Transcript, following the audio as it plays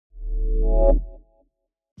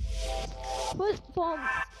Full forms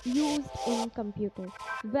used in computers.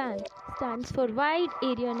 WAN stands for Wide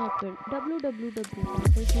Area Network. WWW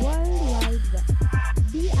that is World Wide Web.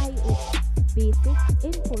 BIO Basic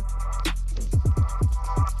Input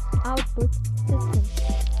Output System.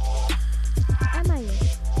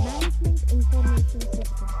 MIS Management Information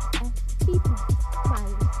System. FTP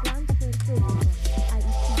File Transfer Protocol.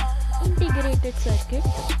 IC Integrated Circuit.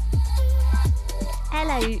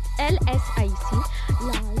 LSIC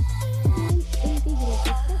Large Scale Integrated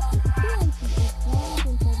Circuit. CICS Client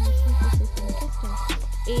Information Processing System.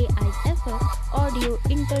 AIFF Audio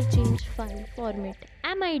Interchange File Format.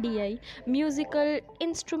 MIDI Musical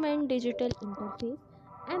Instrument Digital Interface.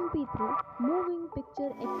 MP3 Moving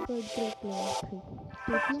Picture Expert Group Layer 3.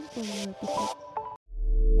 Stay tuned for more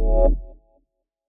episodes.